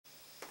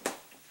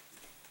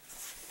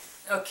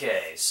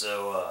Okay,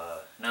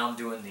 so now I'm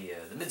doing the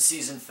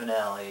mid-season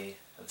finale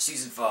of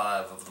Season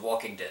 5 of The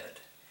Walking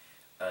Dead.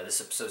 This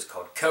episode is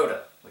called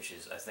Coda, which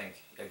is, I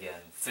think,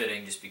 again,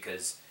 fitting just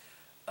because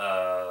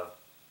Coda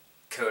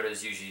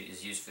is usually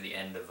used for the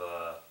end of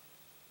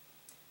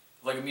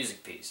like a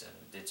music piece, and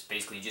it's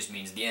basically just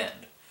means the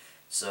end.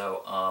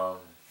 So,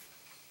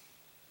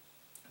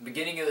 the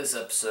beginning of this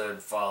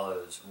episode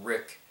follows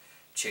Rick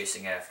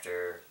chasing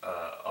after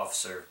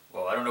Officer,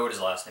 well, I don't know what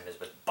his last name is,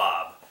 but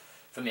Bob,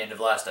 from the end of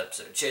last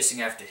episode,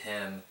 chasing after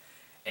him,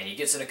 and he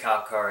gets in a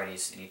cop car and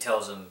he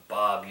tells him,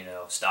 Bob,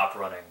 stop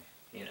running,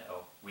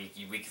 we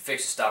can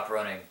fix it, stop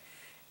running,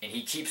 and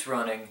he keeps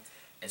running,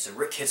 and so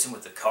Rick hits him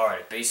with the car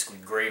and it basically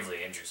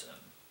gravely injures him.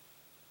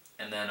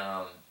 And then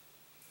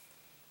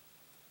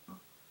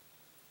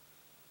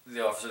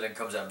the officer then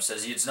comes out and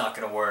says, it's not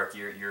going to work,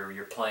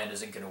 your plan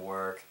isn't going to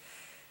work,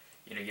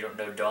 you don't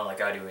know Dawn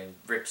like I do, and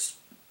Rick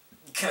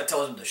kind of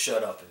tells him to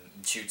shut up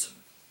and shoots him.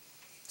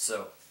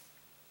 So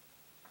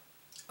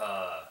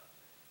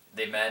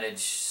they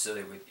manage,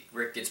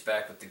 Rick gets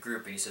back with the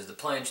group and he says the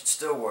plan should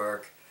still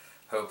work,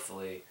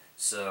 hopefully.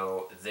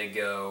 So they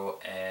go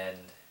and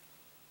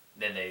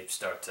then they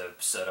start to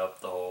set up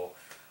the whole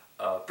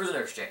prisoner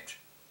exchange.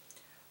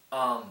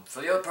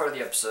 For the other part of the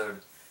episode,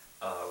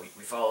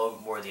 we follow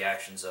more of the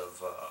actions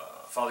of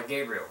Father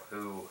Gabriel,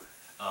 who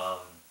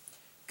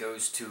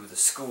goes to the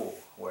school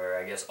where,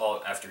 I guess,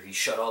 after he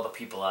shut all the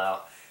people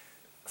out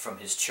from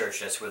his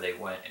church, that's where they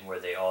went and where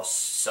they all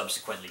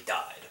subsequently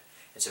died.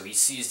 And so he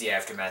sees the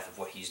aftermath of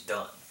what he's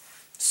done.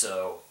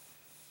 So,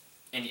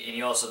 and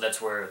he also,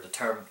 that's where the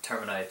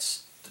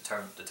termites,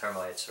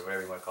 or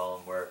whatever you want to call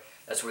them,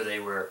 that's where they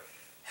were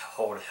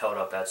held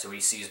up at. So he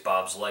sees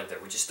Bob's leg there,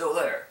 which is still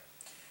there.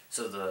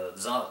 So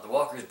the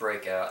walkers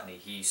break out and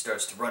he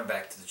starts to run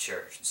back to the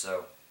church. And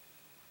so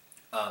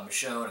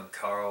Michonne and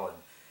Carl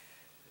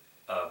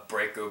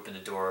break open the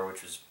door,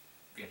 which was,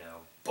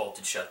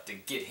 bolted shut, to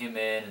get him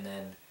in, and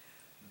then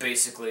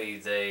basically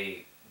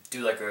they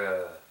do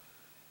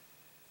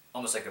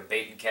almost like a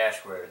bait and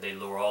catch, where they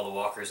lure all the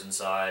walkers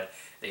inside,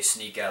 they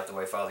sneak out the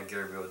way Father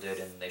Gabriel did,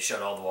 and they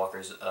shut all the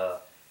walkers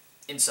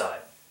inside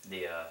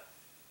the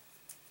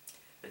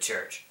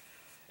church.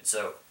 And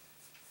so,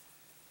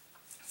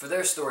 for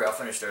their story, I'll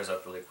finish theirs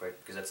up really quick,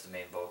 because that's the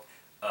main bulk.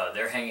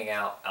 They're hanging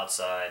out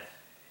outside,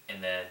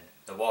 and then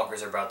the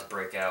walkers are about to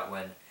break out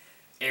when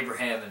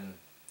Abraham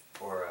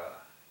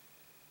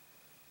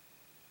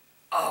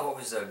what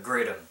was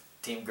Graham,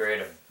 Team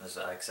Graham. I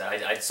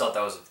just thought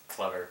that was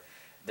clever.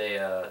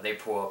 They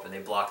pull up and they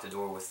block the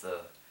door with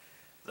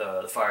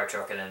the fire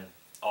truck, and then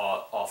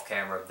off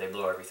camera they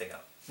blow everything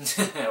up,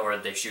 or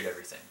they shoot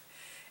everything.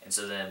 And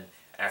so then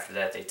after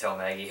that they tell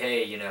Maggie,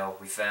 hey,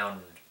 we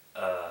found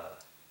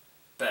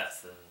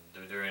Beth,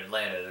 and they're in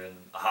Atlanta, they're in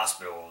a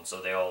hospital, and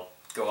so they all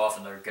go off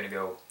and they're gonna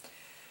go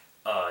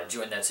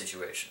join that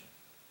situation.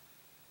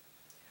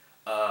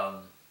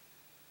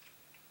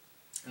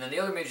 And then the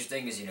other major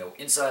thing is,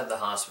 inside the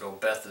hospital,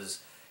 Beth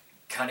is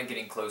kind of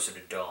getting closer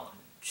to Dawn.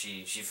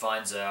 She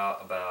finds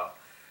out about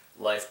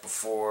life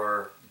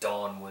before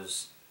Dawn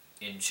was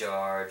in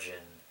charge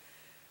and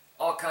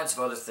all kinds of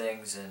other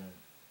things, and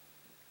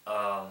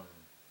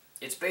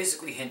it's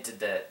basically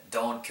hinted that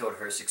Dawn killed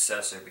her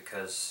successor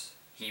because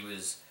he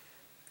was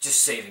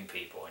just saving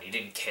people, and he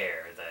didn't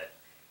care that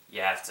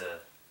you have to,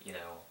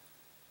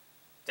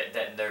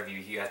 that in their view,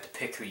 you have to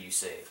pick who you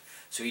save.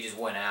 So he just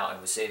went out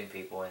and was saving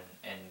people, and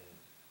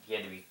he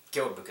had to be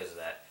killed because of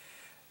that.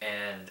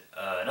 And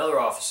another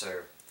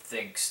officer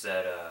thinks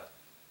that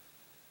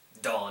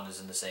Dawn is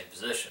in the same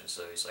position,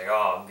 so he's like,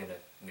 "Oh, I'm gonna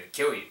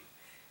kill you,"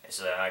 and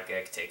so I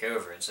can take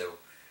over. And so,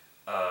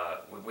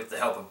 with the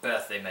help of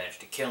Beth, they manage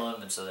to kill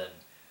him. And so then,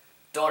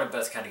 Dawn and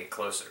Beth kind of get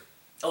closer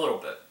a little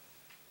bit.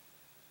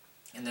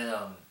 And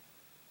then,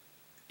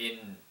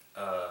 in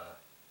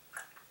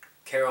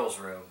Carol's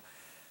room,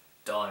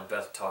 Dawn and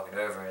Beth talking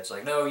over, and it's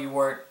like, "No, you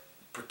weren't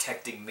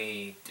protecting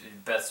me."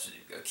 Beth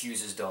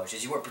accuses Dawn. She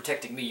says, "You weren't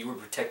protecting me, you were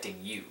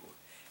protecting you.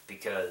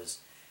 Because,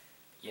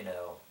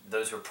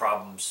 those were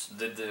problems.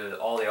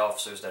 All the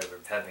officers that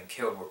have been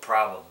killed were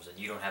problems, and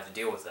you don't have to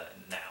deal with that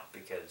now,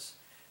 because..."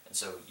 And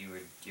so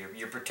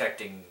you're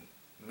protecting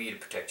me to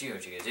protect you.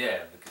 And she goes,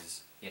 "Yeah,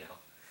 because,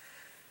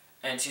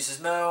 And she says,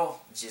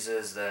 "No." And she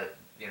says that,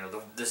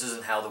 this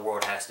isn't how the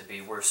world has to be.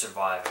 We're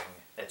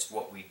surviving. That's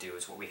what we do.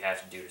 It's what we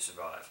have to do to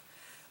survive.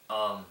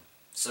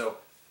 So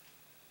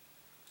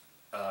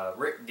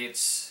Rick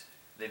gets,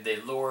 they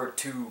lure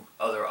two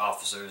other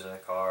officers in a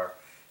car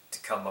to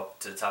come up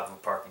to the top of a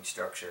parking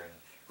structure, and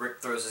Rick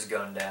throws his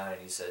gun down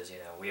and he says,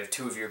 "We have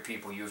two of your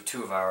people, you have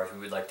two of ours, we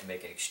would like to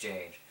make an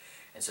exchange."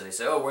 And so they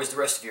say, "Oh, where's the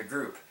rest of your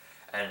group?"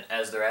 And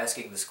as they're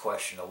asking this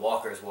question, a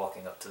walker is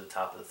walking up to the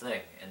top of the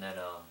thing, and then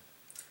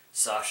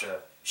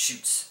Sasha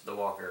shoots the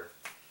walker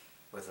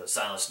with a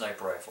silent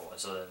sniper rifle, and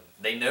so then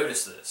they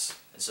notice this,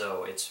 and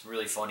so it's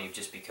really funny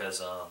just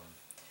because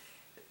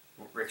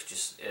Rick's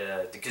just,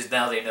 because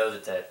now they know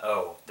that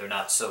oh, they're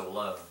not so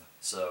alone,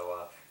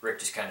 so Rick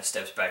just kind of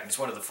steps back, and it's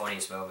one of the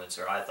funniest moments,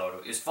 or I thought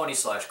it was funny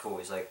 / cool.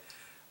 He's like,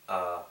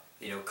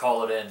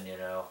 call it in,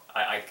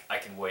 I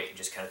can wait, and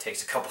just kind of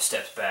takes a couple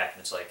steps back,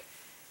 and it's like,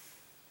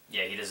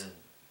 yeah, he doesn't,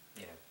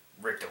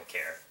 Rick don't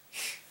care.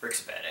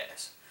 Rick's a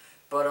badass.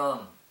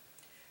 But,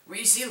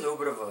 we see a little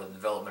bit of a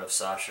development of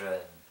Sasha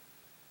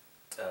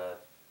and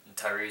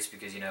Tyrese,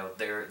 because,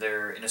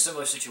 they're in a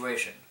similar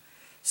situation.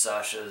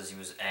 He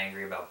was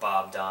angry about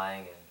Bob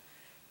dying, and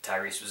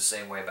Tyrese was the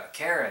same way about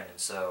Karen, and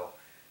so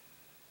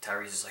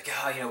Tyrese is like,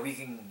 we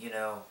can,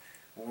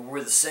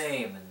 we're the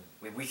same,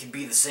 and we can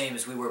be the same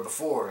as we were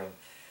before,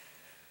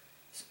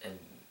 and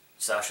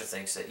Sasha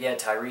thinks that, yeah,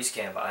 Tyrese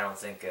can, but I don't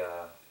think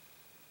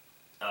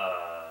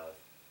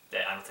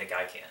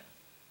I can.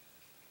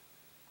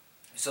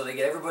 So they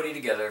get everybody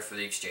together for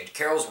the exchange.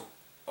 Carol's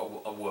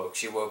awoke.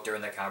 She awoke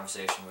during that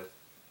conversation with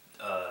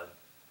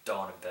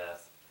Dawn and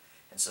Beth,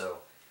 and so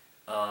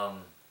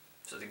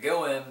they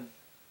go in,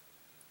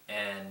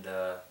 and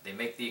they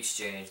make the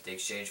exchange. They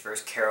exchange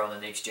first Carol, and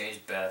then they exchange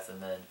Beth,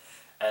 and then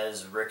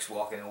as Rick's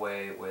walking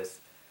away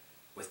with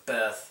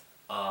Beth,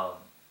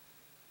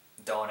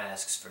 Dawn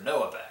asks for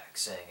Noah back,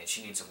 saying that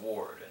she needs a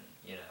ward, and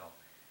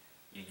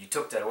you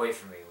took that away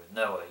from me with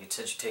Noah.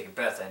 Since you're taking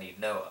Beth, I need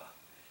Noah.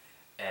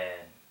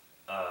 And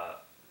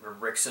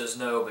Rick says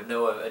no, but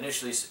Noah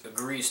initially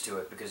agrees to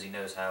it because he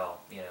knows how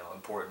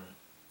important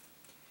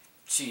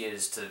she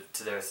is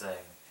to their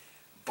thing.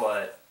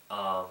 But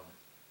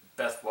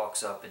Beth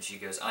walks up and she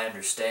goes, "I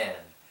understand,"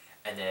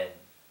 and then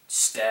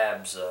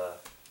stabs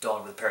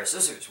Dawn with a pair of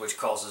scissors, which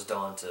causes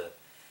Dawn to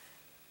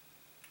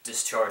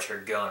discharge her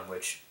gun,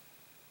 which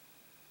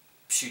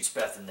shoots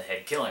Beth in the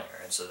head, killing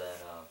her. And so then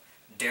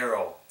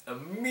Daryl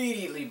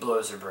immediately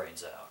blows her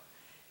brains out.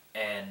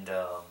 And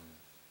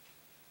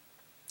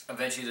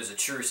eventually there's a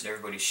truce and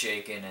everybody's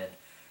shaken. And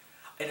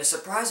in a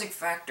surprising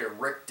factor,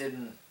 Rick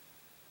didn't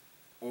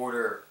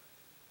order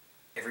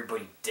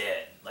everybody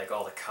dead, like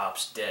all the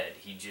cops dead.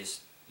 He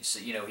just,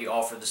 he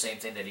offered the same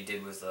thing that he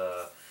did with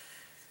the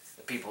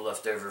people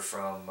left over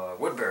from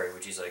Woodbury,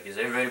 which he's like, if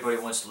anybody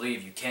wants to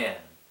leave, you can.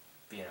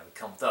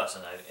 Come with us.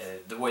 And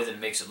the way that it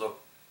makes it look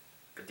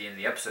at the end of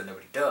the episode,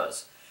 nobody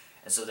does.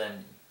 And so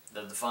then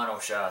the final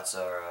shots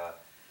are,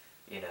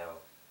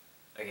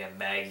 again,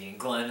 Maggie and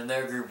Glenn and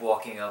their group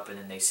walking up, and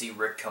then they see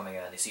Rick coming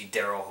out, and they see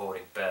Daryl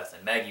holding Beth,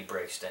 and Maggie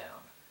breaks down.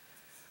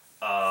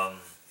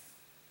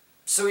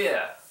 So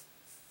yeah,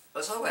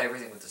 let's talk about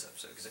everything with this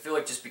episode, because I feel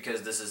like just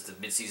because this is the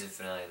mid-season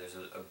finale, there's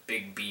a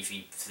big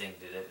beefy thing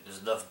to it.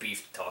 There's enough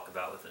beef to talk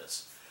about with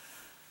this.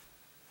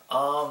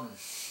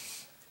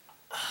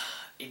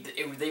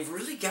 They've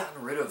really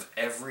gotten rid of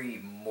every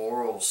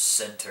moral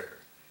center,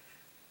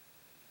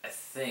 I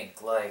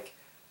think. Like,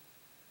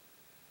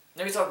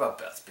 let me talk about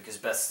Beth, because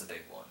Beth's the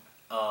big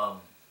one.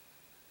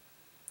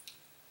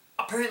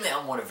 Apparently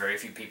I'm one of very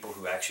few people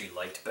who actually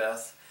liked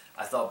Beth.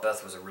 I thought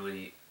Beth was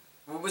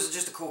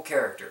just a cool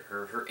character.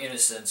 Her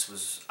innocence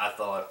was, I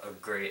thought, a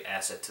great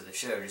asset to the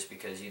show, just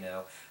because,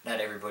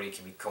 not everybody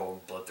can be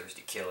cold,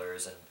 bloodthirsty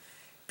killers and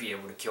be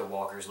able to kill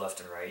walkers left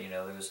and right.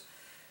 There was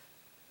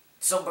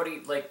somebody,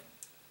 like,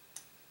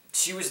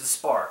 she was the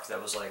spark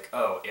that was like,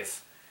 oh,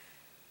 if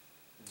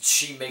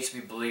she makes me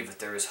believe that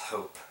there is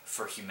hope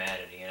for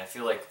humanity. And I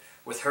feel like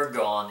with her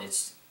gone,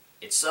 it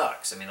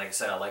sucks. I mean, like I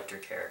said, I liked her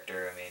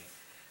character. I mean,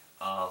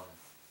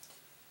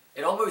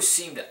 it almost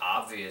seemed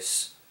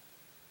obvious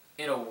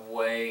in a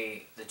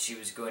way that she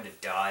was going to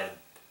die,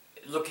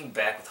 looking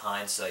back with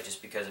hindsight,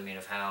 just because, I mean,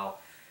 of how,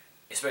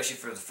 especially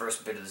for the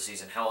first bit of the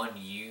season, how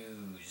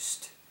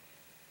unused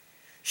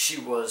she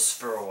was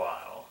for a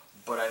while.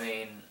 But I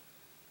mean,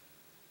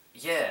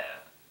 yeah,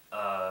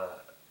 I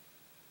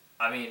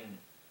mean,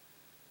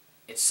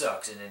 it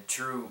sucks, and in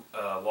true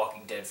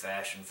Walking Dead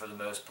fashion, for the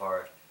most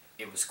part,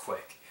 it was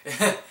quick.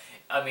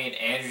 I mean,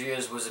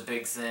 Andrea's was a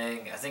big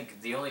thing. I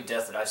think the only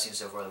death that I've seen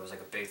so far that was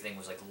like a big thing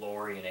was like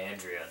Lori and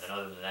Andrea, and then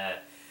other than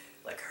that,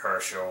 like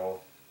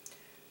Herschel,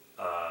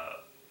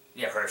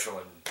 Herschel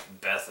and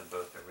Beth have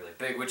both been really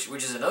big, which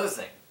is another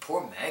thing.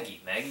 Poor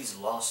Maggie. Maggie's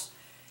lost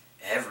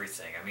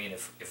everything. I mean,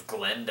 if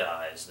Glenn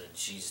dies, then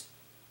she's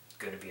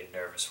going to be a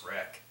nervous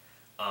wreck.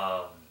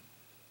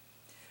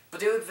 But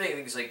the other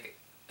thing is, like,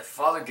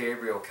 Father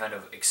Gabriel kind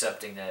of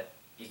accepting that,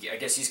 I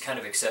guess he's kind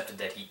of accepted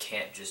that he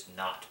can't just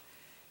not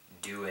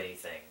do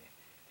anything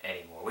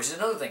anymore. Which is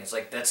another thing. It's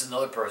like, that's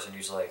another person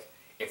who's like,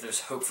 if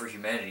there's hope for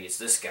humanity, it's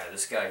this guy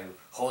who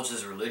holds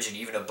his religion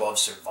even above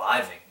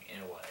surviving,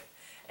 in a way.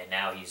 And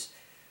now he's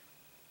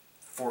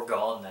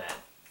foregone that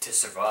to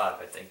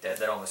survive. I think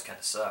that almost kind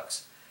of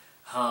sucks.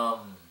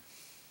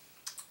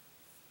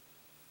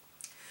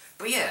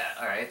 But yeah,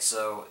 alright,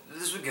 so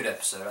this was a good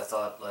episode. I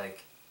thought,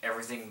 like,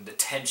 everything, the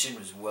tension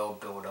was well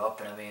built up,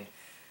 and I mean,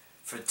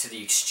 to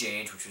the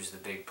exchange, which was the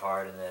big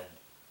part, and then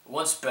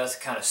once Beth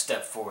kind of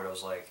stepped forward, I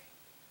was like,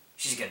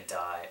 she's gonna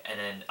die, and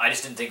then I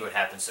just didn't think it would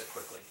happen so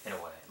quickly, in a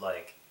way.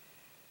 Like,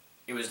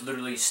 it was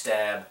literally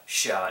stab,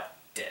 shot,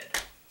 dead.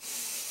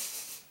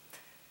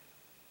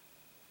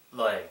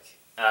 Like,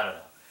 I don't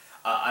know.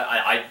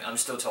 I'm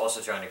still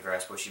also trying to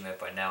grasp what she meant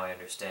by now I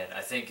understand.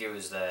 I think it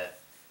was that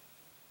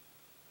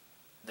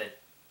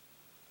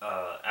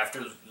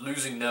after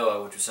losing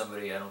Noah, which was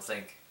somebody I don't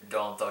think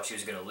Dawn thought she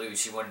was going to lose,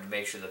 she wanted to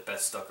make sure that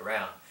Beth stuck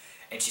around.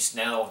 And she's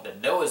now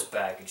that Noah's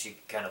back, and she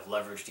kind of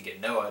leveraged to get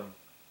Noah,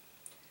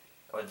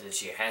 or that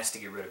she has to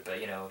get rid of Beth.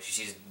 You know, she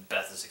sees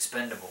Beth as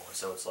expendable, and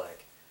so it's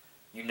like,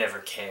 you never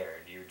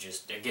cared. You're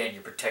just, again,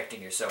 you're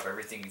protecting yourself.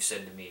 Everything you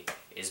said to me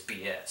is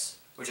BS,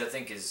 which I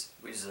think is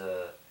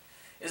a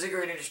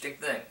great interesting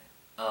thing.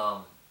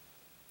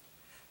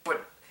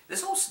 But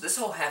this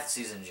whole half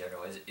season in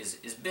general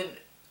is been,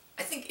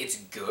 I think it's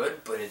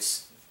good, but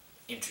it's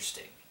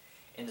interesting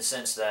in the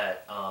sense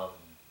that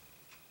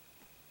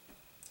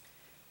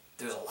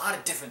there's a lot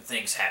of different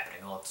things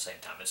happening all at the same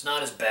time. It's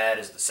not as bad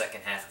as the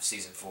second half of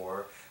season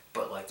 4,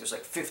 but like there's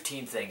like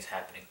 15 things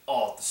happening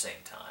all at the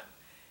same time,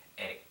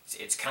 and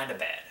it's kind of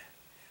bad.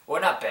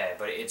 Well, not bad,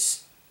 but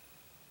it's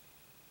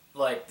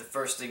like the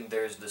first thing,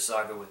 there's the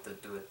saga with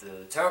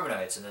the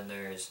Terminites, and then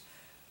there's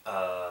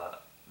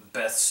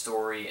Beth's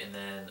story, and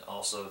then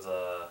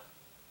also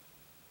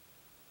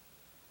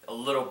a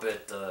little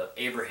bit the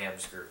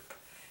Abraham's group,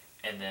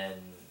 and then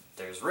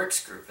there's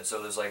Rick's group, and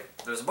so there's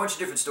a bunch of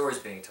different stories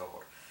being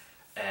told,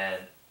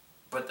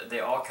 but they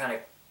all kind of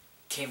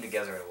came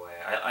together in a way.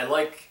 I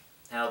like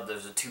how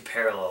there's the two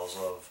parallels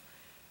of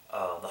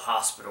the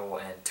hospital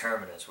and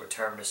Terminus, where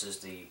Terminus is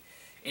the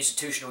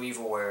institutional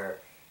evil where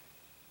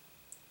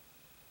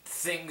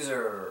things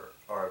are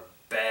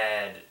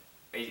bad,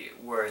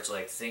 where it's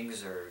like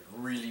things are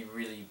really,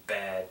 really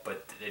bad,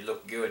 but they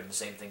look good, and the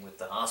same thing with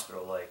the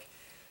hospital, like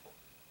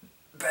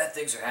bad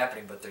things are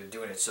happening, but they're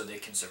doing it so they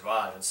can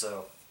survive. And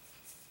so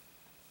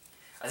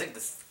I think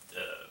the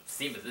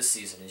theme of this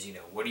season is, you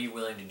know, what are you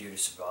willing to do to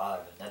survive?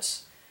 And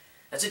that's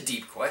a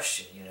deep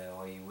question, you know.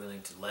 Are you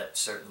willing to let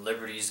certain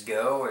liberties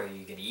go? Or are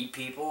you going to eat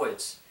people?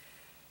 It's,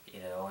 you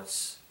know,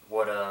 it's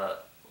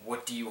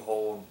what do you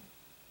hold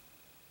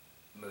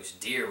most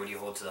dear? What do you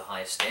hold to the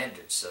highest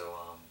standards? So,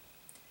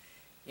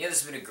 yeah,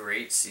 this has been a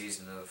great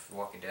season of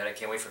Walking Dead. I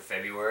can't wait for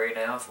February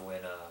now, for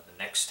when the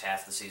next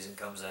half of the season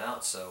comes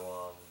out.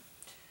 So,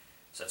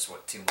 so that's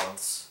what, 2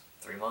 months?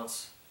 3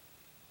 months?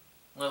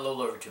 Well, a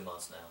little over 2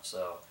 months now.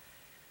 So,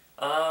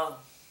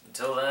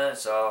 until then,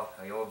 so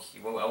I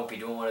won't be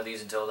doing one of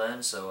these until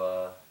then.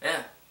 So,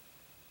 yeah,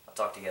 I'll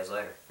talk to you guys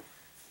later.